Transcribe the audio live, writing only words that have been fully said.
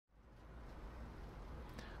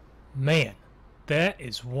Man, that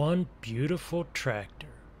is one beautiful tractor.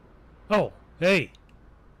 Oh, hey,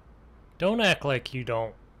 don't act like you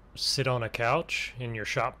don't sit on a couch in your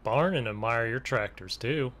shop barn and admire your tractors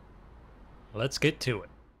too. Let's get to it.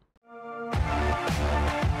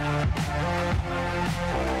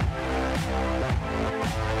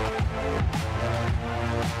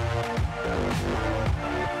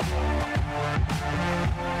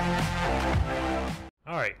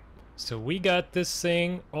 Alright, so we got this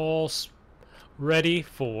thing all ready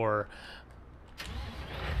for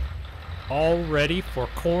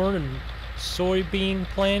corn and soybean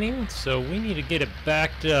planting, so we need to get it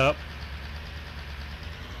backed up.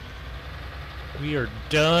 We are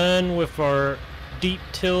done with our deep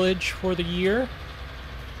tillage for the year.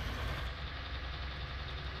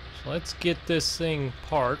 So let's get this thing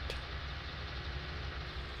parked.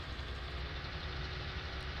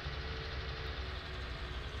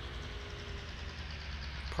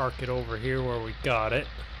 Park it over here where we got it.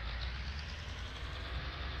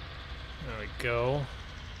 There we go.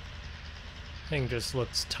 Thing just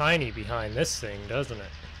looks tiny behind this thing, doesn't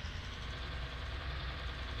it?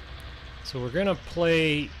 So we're gonna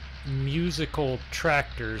play musical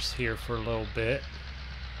tractors here for a little bit.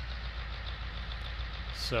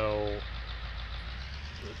 So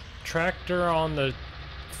the tractor on the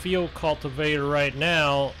field cultivator right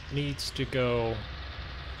now needs to go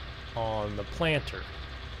on the planter.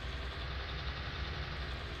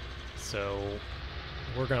 So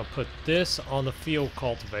we're gonna put this on the field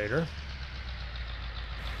cultivator.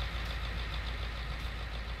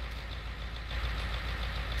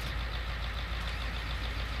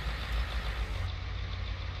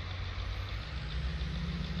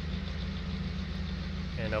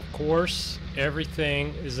 And of course,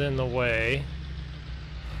 everything is in the way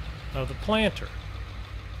of the planter.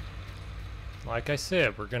 Like I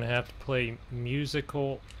said, we're gonna have to play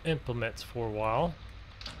musical implements for a while.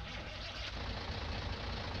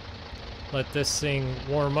 Let this thing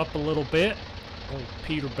warm up a little bit. Old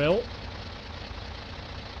Peterbilt.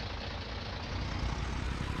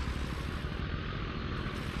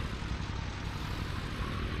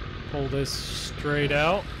 Pull this straight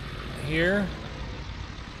out here.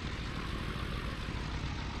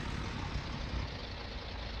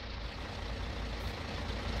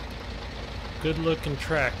 Good looking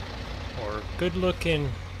track, or good looking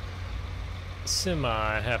semi,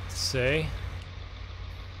 I have to say.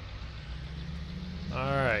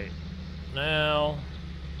 Alright, now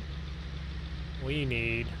we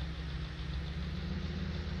need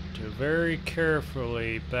to very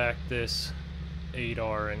carefully back this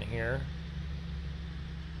 8R in here.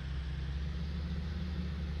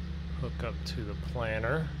 Hook up to the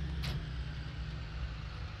planter.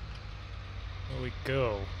 There we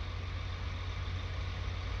go.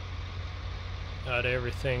 Got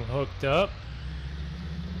everything hooked up.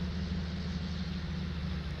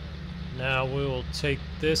 Now we will take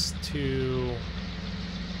this to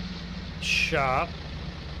shop,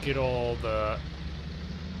 get all the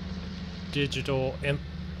digital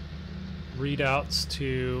readouts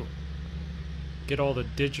to get all the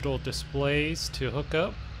digital displays to hook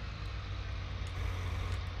up.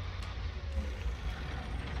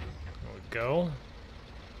 There we go.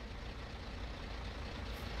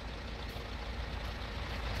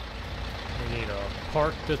 We need to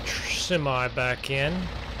park the semi back in.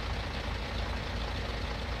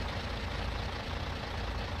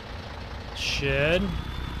 Shed.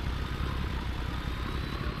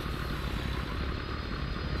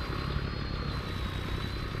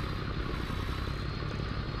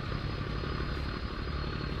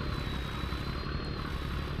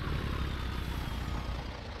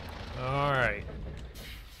 All right.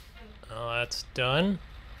 Well, that's done.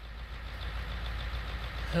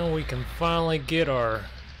 And we can finally get our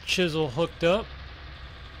chisel hooked up.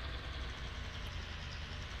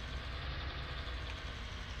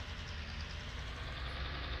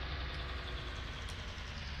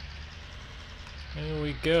 There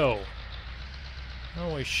we go.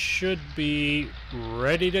 Well, we should be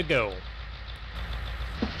ready to go.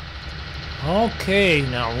 Okay,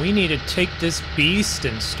 now we need to take this beast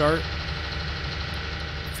and start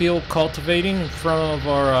field cultivating in front of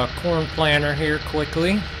our corn planter here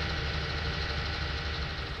quickly.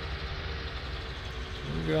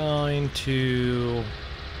 We're going to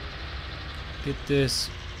get this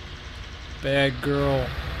bad girl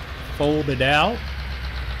folded out.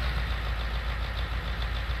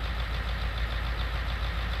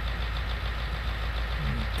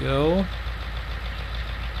 Go.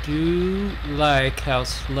 Do like how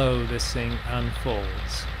slow this thing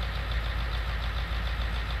unfolds.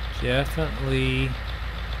 Definitely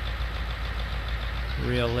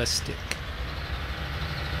realistic.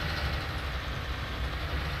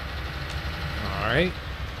 Alright.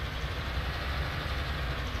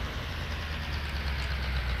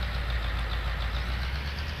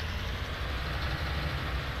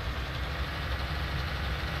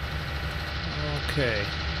 Okay.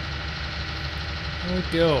 There we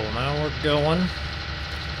go. Now we're going.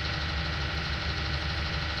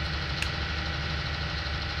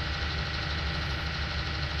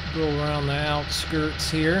 Go around the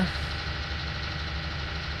outskirts here.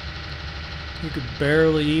 You could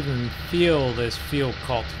barely even feel this field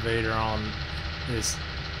cultivator on this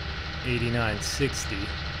 8960.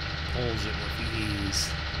 Pulls it with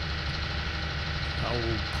ease. The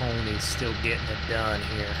old pony's still getting it done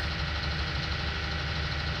here.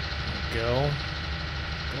 Go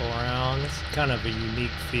around. It's kind of a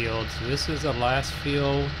unique field. So this is the last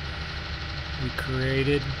field we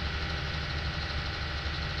created.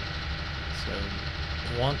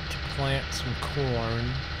 So want to plant some corn.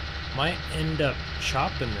 Might end up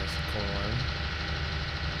chopping this corn.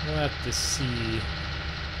 We'll have to see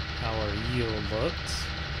how our yield looks.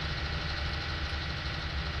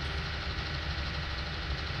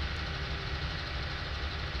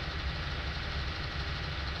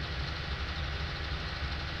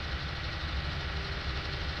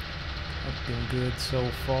 Looking good so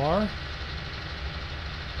far.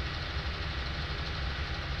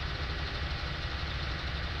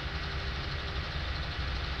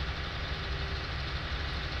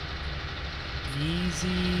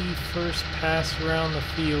 Easy first pass around the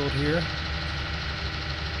field here.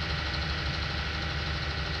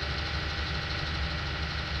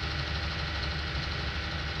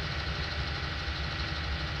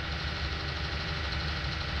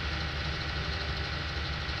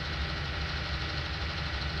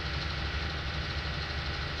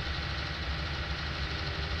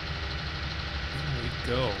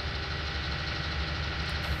 Go.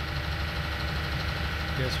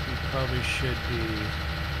 Guess we probably should be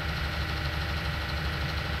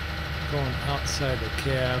going outside the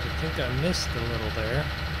cab. I think I missed a little there.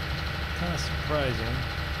 Kind of surprising.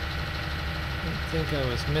 Didn't think I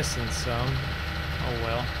was missing some. Oh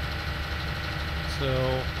well. So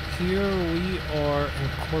here we are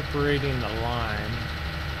incorporating the line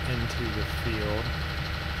into the field.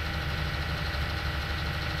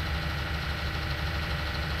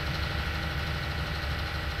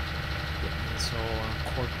 All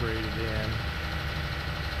incorporated in.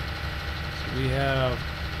 So we have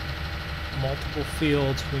multiple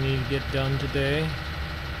fields we need to get done today.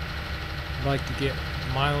 I'd like to get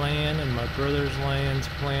my land and my brother's lands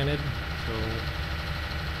planted. So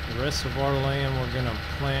the rest of our land we're going to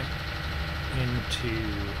plant into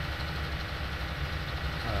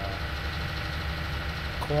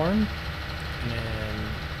corn, and then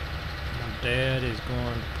my dad is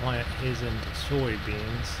going to plant his into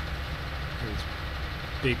soybeans. His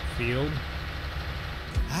big field.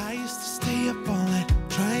 I used to stay up all night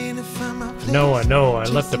trying to find my place. No, I know. I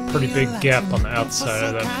left a pretty big gap on the outside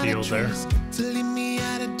of that field there.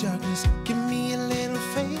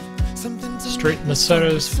 Straighten the side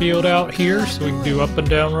of this field out here so we can do up and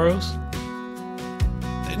down rows.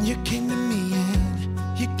 Then you came to me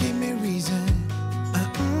and you gave me reason.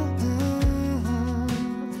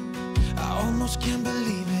 I almost can't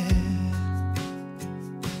believe it.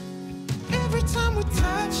 Every time we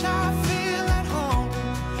touch, I feel at home.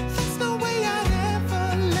 There's no way I'd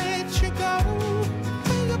ever let you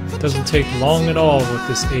go. Doesn't take long at all with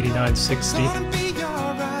this 8960.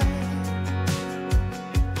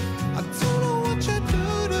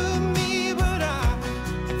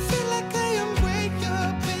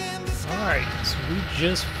 Alright, so we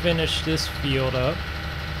just finished this field up.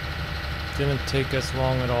 Didn't take us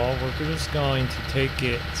long at all. We're just going to take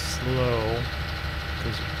it slow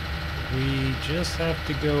because we just have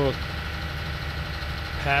to go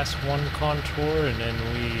past one contour and then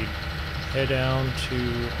we head down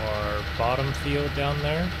to our bottom field down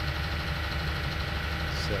there.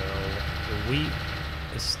 So the wheat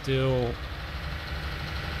is still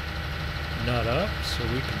nut up, so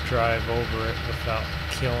we can drive over it without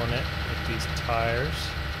killing it with these tires.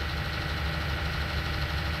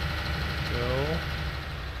 Go.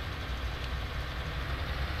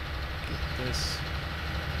 Get this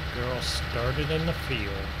girl started in the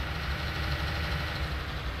field.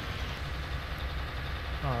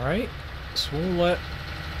 Alright, so we'll let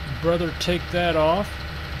brother take that off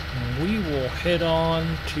and we will head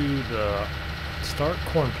on to the start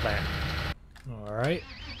corn planting. Alright,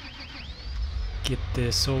 get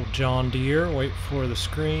this old John Deere, wait for the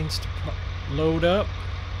screens to load up.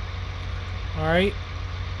 Alright,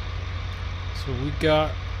 so we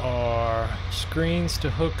got our screens to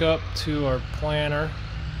hook up to our planner,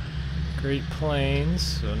 Great Plains.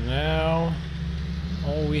 So now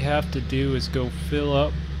all we have to do is go fill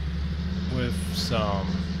up with some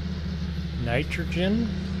nitrogen,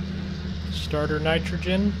 starter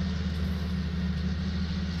nitrogen.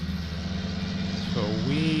 So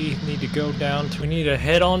we need to go down to, we need to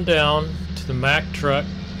head on down to the Mack truck,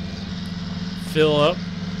 fill up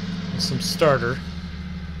with some starter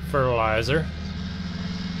fertilizer.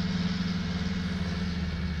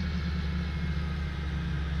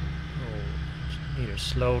 Oh, need to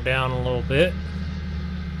slow down a little bit.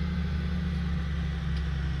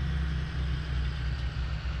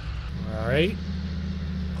 Alright,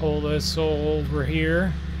 pull this over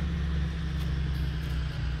here.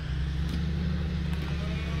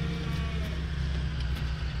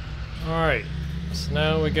 Alright, so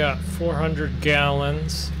now we got 400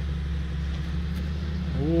 gallons.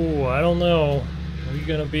 Ooh, I don't know. Are we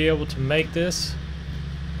gonna be able to make this?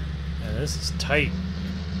 Man, this is tight.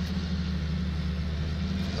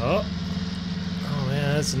 Oh. Oh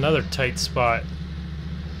man, that's another tight spot.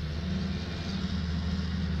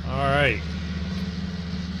 Alright.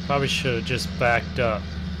 Probably should have just backed up.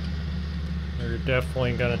 We're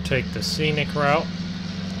definitely gonna take the scenic route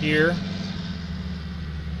here.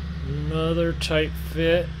 Another tight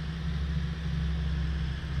fit.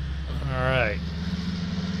 Alright.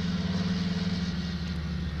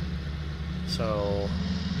 So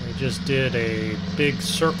we just did a big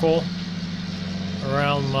circle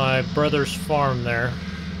around my brother's farm there.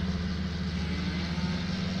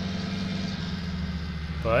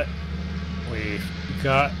 But we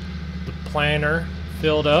got the planter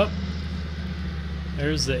filled up.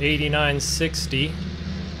 There's the 8960.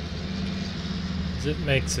 It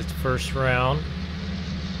makes its first round.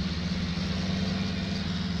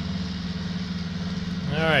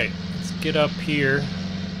 Alright, let's get up here.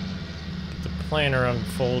 Get the planter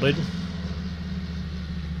unfolded.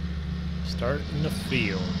 Start in the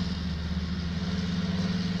field.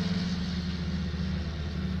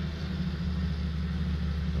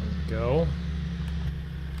 There we go.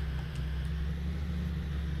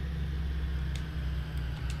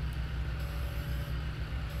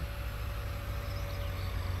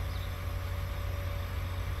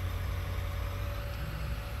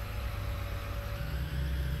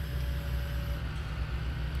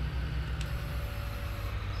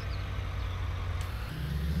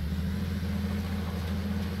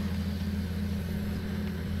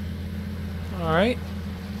 Alright,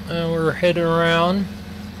 and we're heading around.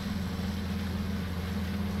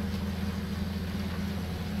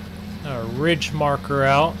 Our ridge marker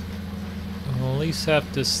out. We'll at least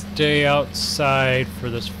have to stay outside for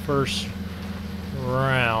this first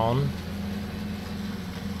round.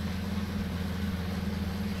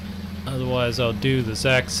 Otherwise I'll do the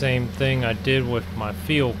exact same thing I did with my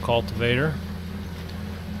field cultivator.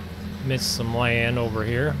 Missed some land over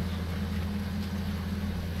here.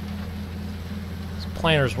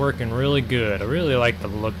 Planter's working really good. I really like the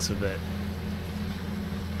looks of it.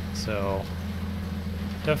 So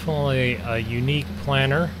definitely a unique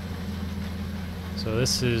planter. So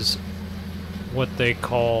this is what they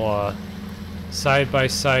call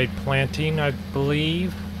side-by-side planting, I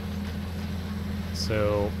believe.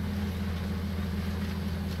 So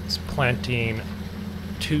it's planting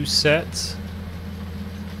two sets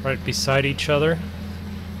right beside each other.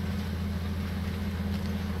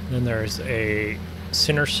 Then there's a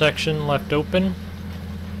center section left open,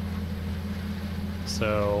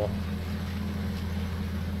 so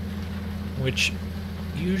which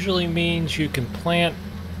usually means you can plant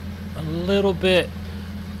a little bit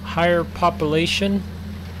higher population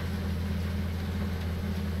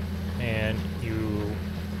and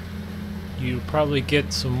you probably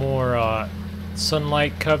get some more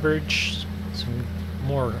sunlight coverage, some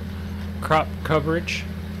more crop coverage.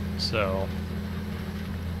 So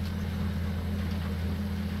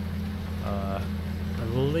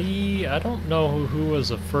I don't know who was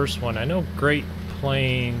the first one. I know Great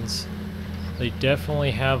Plains, they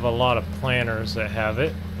definitely have a lot of planters that have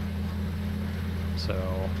it.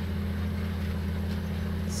 So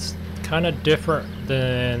it's kind of different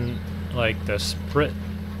than like the split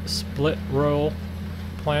row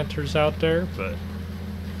planters out there, but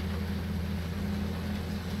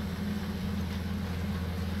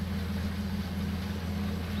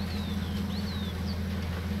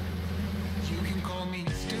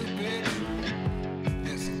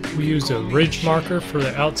we use a ridge marker for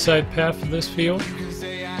the outside path of this field. You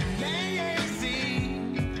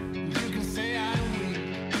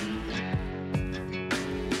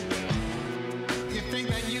think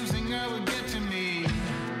that using her would get to me,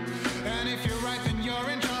 and if you're right then you're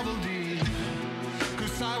in trouble.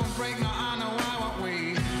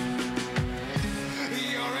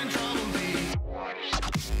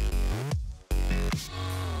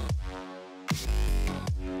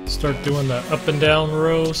 start doing the up and down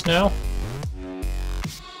rows now.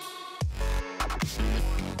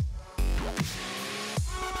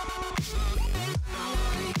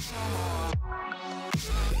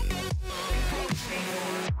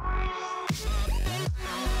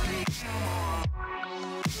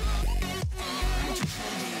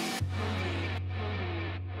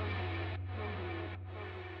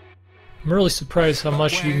 I'm really surprised how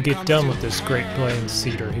much you can get done with this Great Plains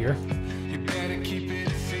cedar here. You better keep it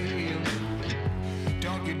sealed.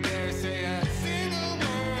 Don't you dare say a single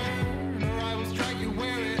word, or I will strike you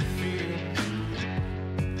where it feels.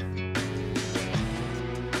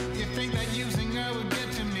 You think that using her will get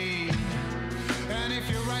to me, and if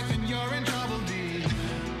you're right, then you're in trouble, D.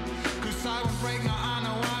 'Cause I won't break, no, I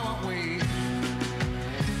know I won't wait.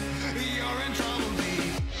 You're in trouble, D.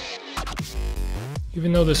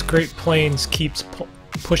 Even though this Great Plains keeps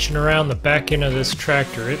pushing around the back end of this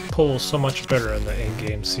tractor, it pulls so much better in the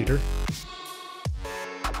in-game cedar.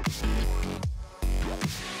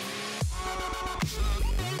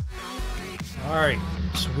 Alright,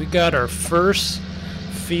 so we got our first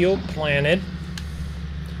field planted.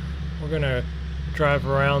 We're gonna drive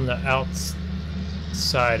around the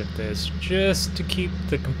outside of this just to keep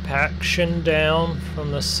the compaction down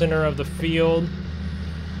from the center of the field.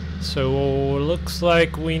 So it looks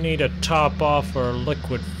like we need to top off our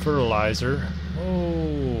liquid fertilizer.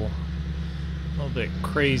 Oh, a little bit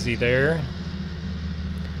crazy there.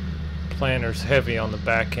 Planter's heavy on the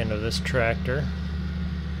back end of this tractor.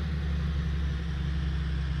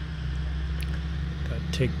 Gotta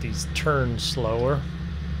take these turns slower.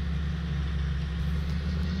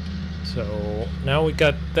 So now we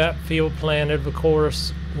got that field planted. Of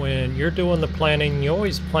course, when you're doing the planting, you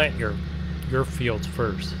always plant your fields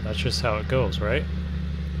first. That's just how it goes, right?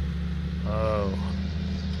 Oh.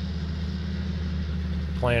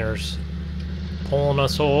 Planter's pulling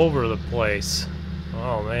us all over the place.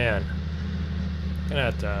 Oh man. Gonna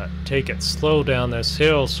have to take it slow down this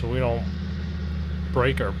hill so we don't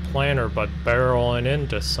break our planter by barreling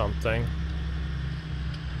into something.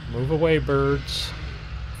 Move away, birds.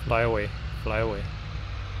 Fly away. Fly away.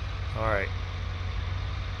 Alright.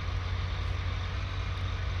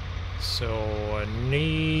 So I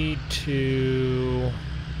need to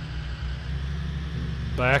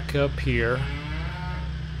back up here.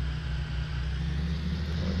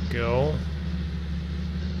 There we go.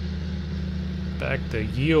 Back the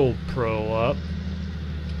Yield Pro up.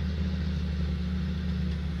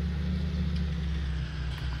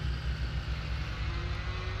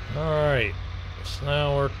 Alright, so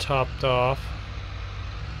now we're topped off.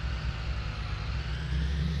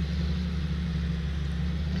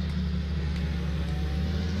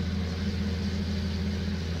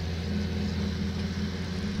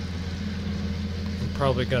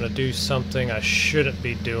 Probably gonna do something I shouldn't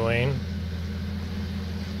be doing.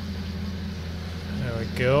 There we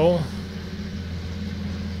go.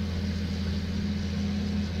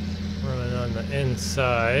 Running on the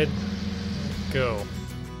inside. Go.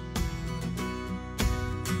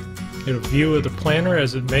 Get a view of the planter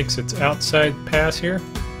as it makes its outside pass here.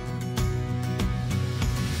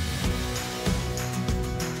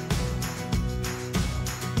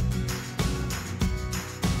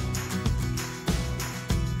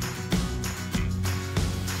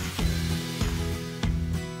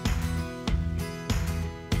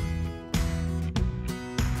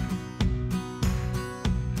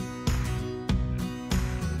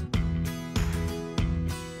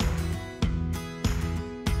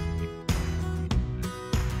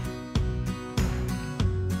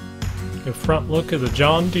 The front look of the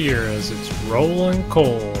John Deere as it's rolling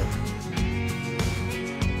coal.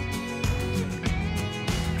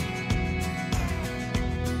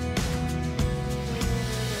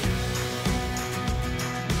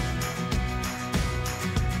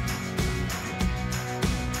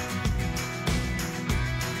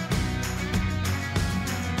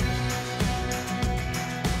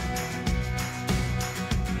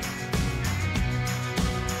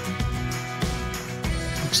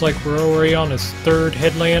 Looks like we're already on his third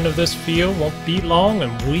headland of this field. Won't be long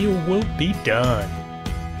and we will be done.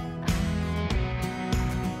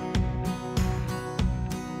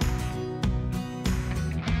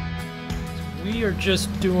 We are just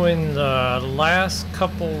doing the last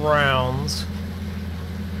couple rounds,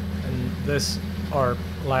 and this our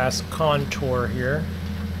last contour here.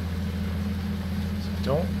 So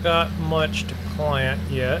don't got much to plant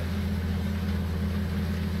yet.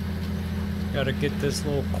 Got to get this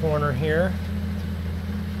little corner here.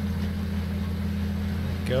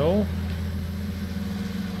 There we go.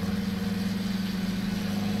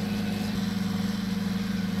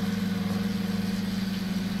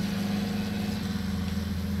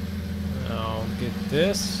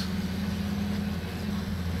 this.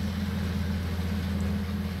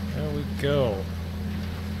 There we go.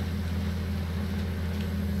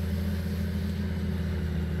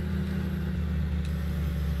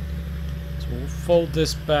 So we'll fold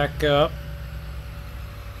this back up.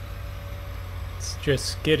 It's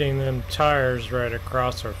just getting them tires right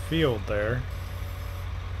across our field there.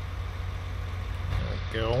 There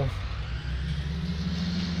we go.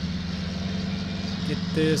 Get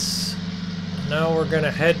this. Now we're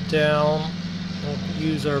gonna head down. We'll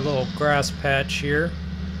use our little grass patch here.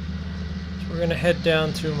 So we're gonna head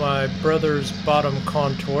down to my brother's bottom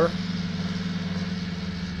contour.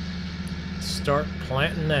 Start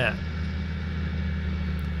planting that.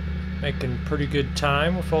 Making pretty good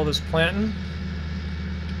time with all this planting.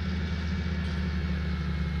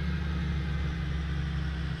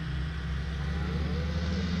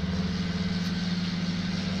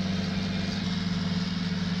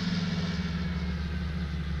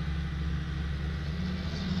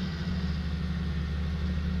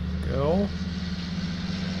 Go.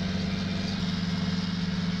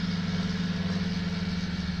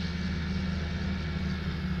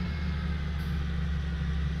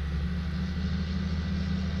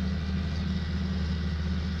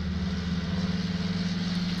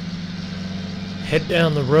 Head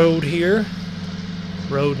down the road here.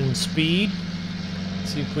 Road and speed.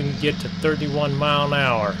 See if we can get to 31 mile an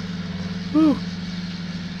hour. Whew.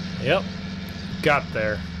 Yep. Got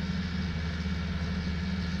there.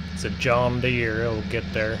 It's a John Deere, it'll get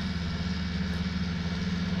there.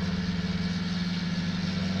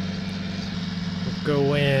 We'll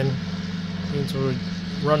go in. Means we're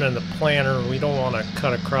running the planter. We don't want to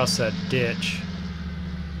cut across that ditch.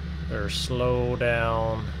 Or slow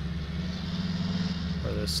down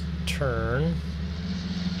for this turn.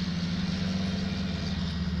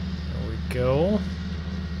 There we go.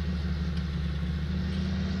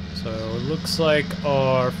 So it looks like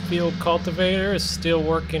our field cultivator is still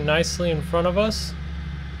working nicely in front of us.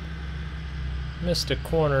 Missed a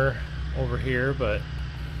corner over here, but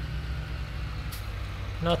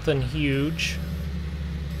nothing huge.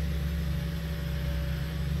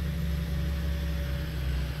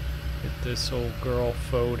 Get this old girl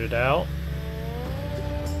folded out.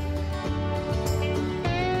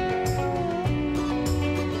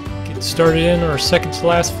 Started in our second to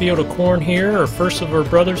last field of corn here, our first of our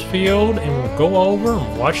brother's field, and we'll go over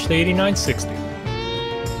and watch the 8960.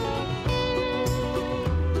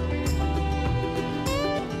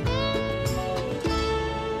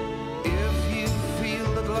 If you feel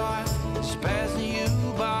that life is passing you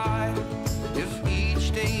by, if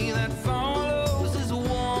each day that follows is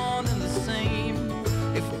one and the same,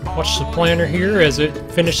 if Watch the planter here as it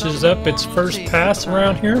finishes up its first pass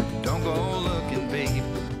around here. don't go looking, babe.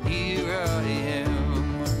 Here I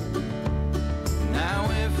am. Now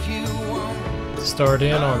if you want, Start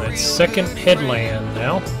in on its second headland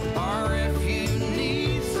now. or if you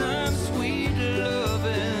need some sweet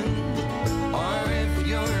loving, or if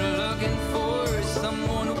you're looking for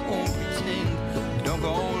someone who won't pretend, don't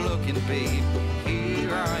go looking, babe.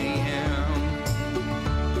 Here I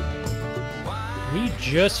am. We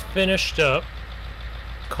just finished up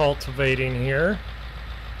cultivating here.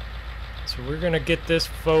 So we're gonna get this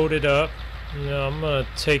folded up. Now I'm gonna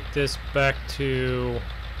take this back to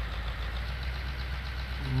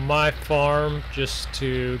my farm just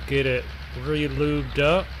to get it re-lubed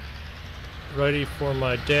up, ready for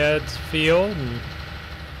my dad's field, and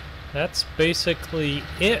that's basically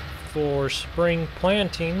it for spring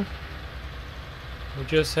planting. We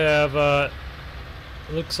just have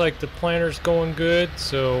looks like the planter's going good,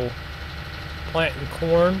 so planting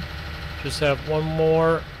corn. Just have one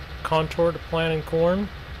more contour to planting corn.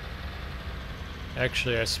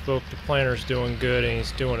 Actually, I spoke, the planter's doing good and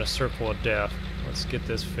he's doing a circle of death. Let's get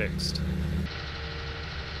this fixed.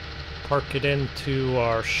 Park it into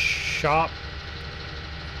our shop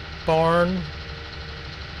barn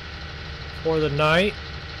for the night.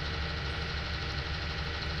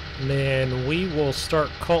 And then we will start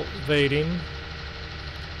cultivating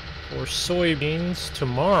for soybeans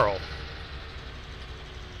tomorrow.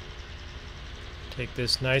 Take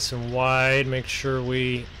this nice and wide, make sure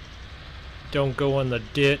we don't go in the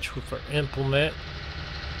ditch with our implement,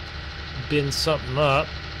 bend something up.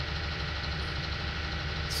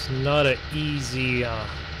 It's not an easy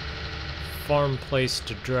farm place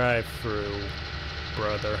to drive through,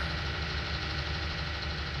 brother.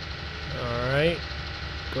 Alright,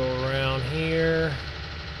 go around here.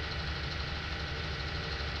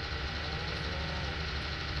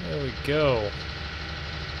 There we go.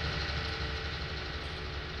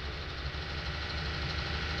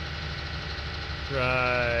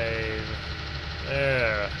 Drive. There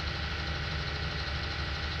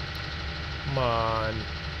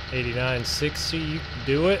 8960, you can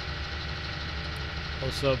do it.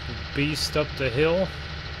 What's up, beast up the hill?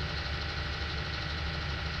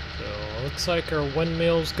 So looks like our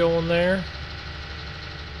windmill's going there.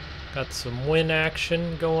 Got some wind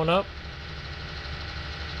action going up.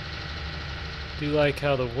 Do like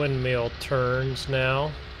how the windmill turns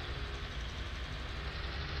now.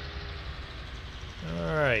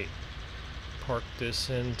 Alright. Park this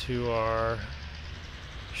into our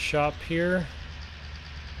shop here.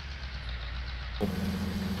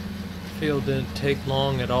 Field didn't take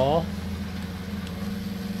long at all.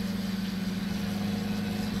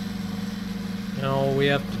 Now all we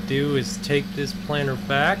have to do is take this planter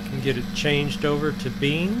back and get it changed over to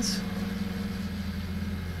beans.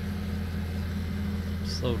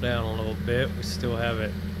 Slow down a little bit, we still have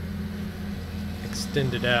it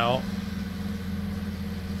extended out.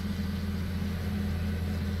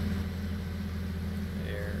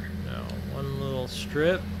 There, now one little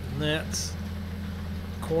strip, and that's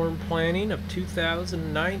corn planting of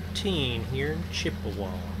 2019 here in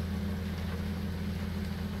Chippewa.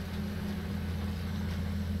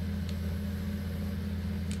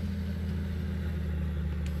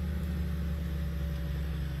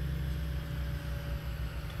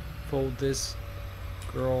 Fold this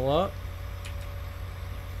girl up.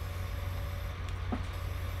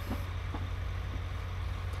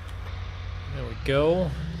 There we go.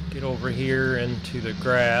 Get over here into the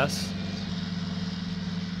grass.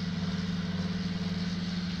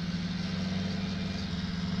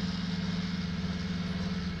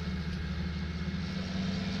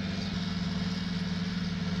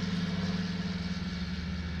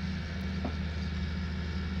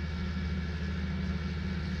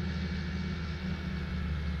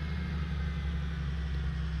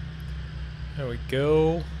 There we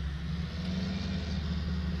go.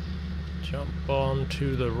 Jump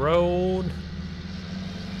onto the road.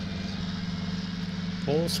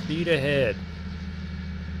 Full speed ahead.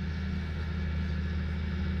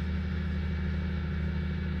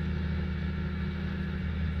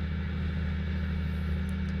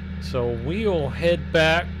 So we'll head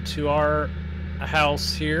back to our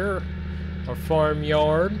house here, our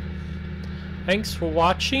farmyard. Thanks for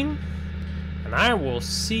watching, and I will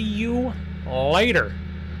see you later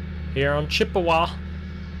here on Chippewa.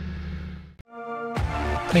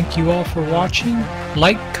 Thank you all for watching.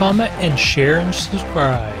 Like, comment, and share and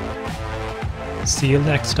subscribe. See you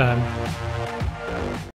next time.